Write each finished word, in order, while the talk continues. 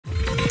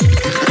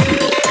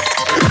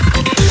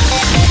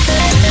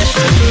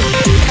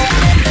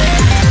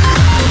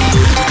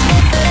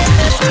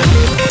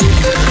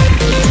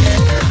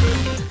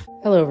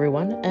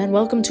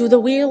Welcome to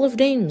the Wheel of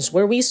Names,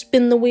 where we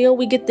spin the wheel,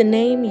 we get the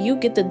name, you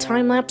get the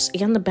time-lapse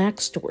and the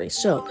backstory.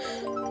 So,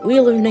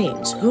 Wheel of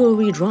Names, who are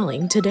we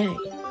drawing today?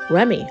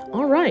 Remi.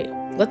 Alright,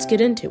 let's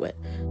get into it.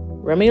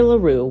 Remi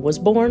LaRue was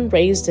born,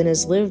 raised, and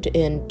has lived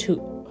in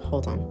Toulouse.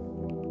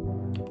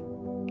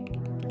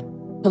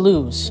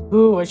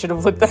 Ooh, I should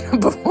have looked that up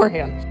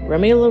beforehand.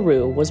 Remi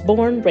LaRue was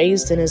born,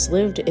 raised, and has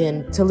lived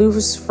in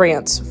Toulouse,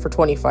 France for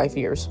 25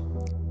 years.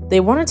 They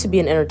wanted to be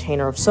an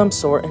entertainer of some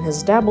sort and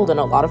has dabbled in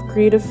a lot of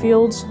creative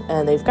fields,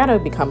 and they've got to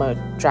become a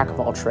jack of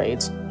all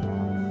trades.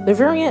 Their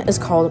variant is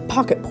called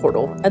Pocket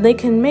Portal, and they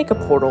can make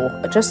a portal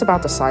just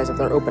about the size of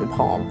their open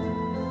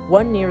palm,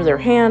 one near their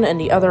hand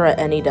and the other at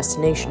any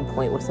destination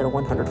point within a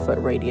 100-foot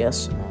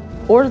radius.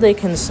 Or they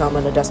can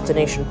summon a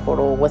destination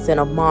portal within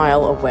a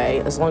mile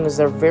away as long as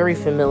they're very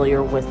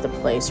familiar with the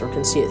place or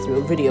can see it through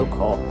a video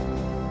call.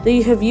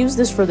 They have used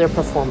this for their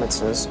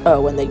performances.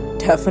 Oh, and they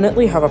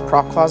definitely have a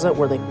prop closet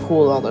where they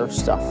pull all their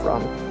stuff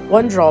from.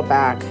 One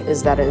drawback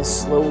is that it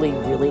has slowly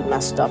really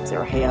messed up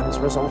their hands,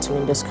 resulting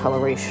in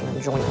discoloration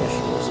and joint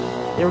issues.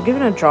 They were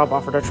given a job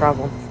offer to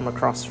travel from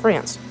across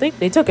France.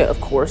 They took it, of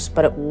course,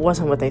 but it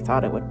wasn't what they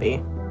thought it would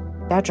be.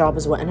 That job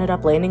is what ended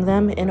up landing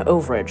them in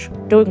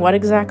Uhdghu. Doing what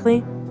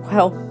exactly?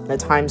 Well, the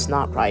time's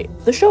not right.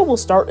 The show will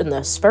start in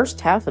the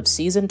first half of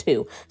Season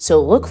 2,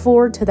 so look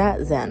forward to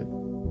that then.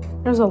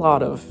 There's a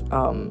lot of,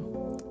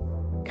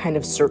 kind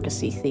of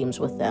circusy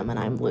themes with them, and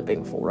I'm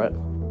living for it.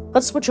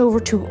 Let's switch over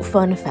to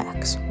fun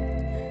facts.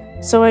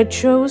 So I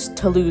chose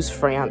Toulouse,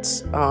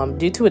 France,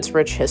 due to its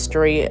rich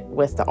history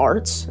with the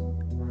arts.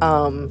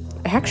 I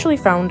actually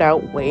found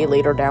out way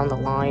later down the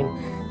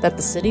line that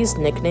the city's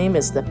nickname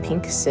is the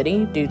Pink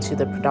City due to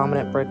the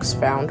predominant bricks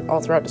found all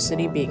throughout the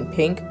city being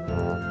pink.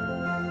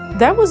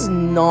 That was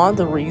not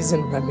the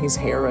reason Remi's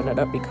hair ended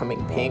up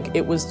becoming pink.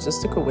 It was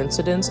just a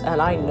coincidence,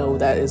 and I know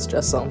that is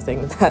just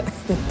something that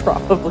they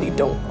probably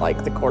don't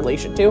like the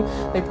correlation to.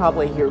 They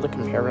probably hear the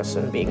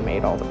comparison being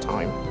made all the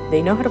time.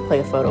 They know how to play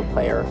a photo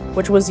player,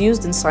 which was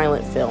used in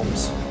silent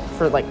films,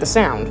 for like the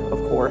sound, of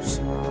course.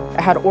 It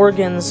had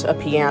organs, a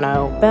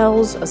piano,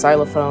 bells, a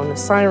xylophone,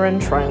 siren,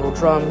 triangle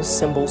drums,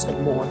 cymbals,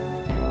 and more.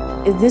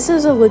 This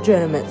is a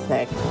legitimate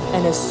thing,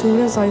 and as soon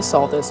as I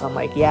saw this, I'm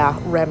like, yeah,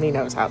 Remi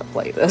knows how to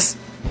play this.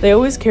 They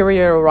always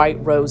carry a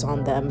white rose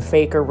on them,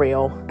 fake or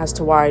real, as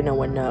to why no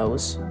one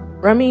knows.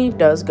 Remi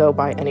does go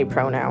by any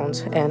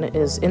pronouns, and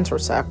is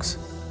intersex.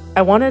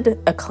 I wanted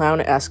a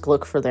clown-esque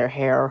look for their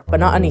hair, but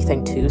not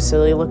anything too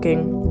silly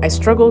looking. I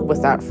struggled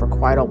with that for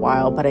quite a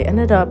while, but I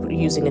ended up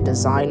using a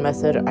design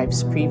method I've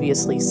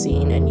previously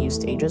seen and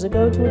used ages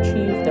ago to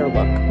achieve their look.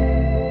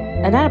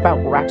 And that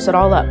about wraps it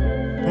all up.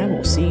 I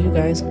will see you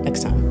guys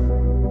next time.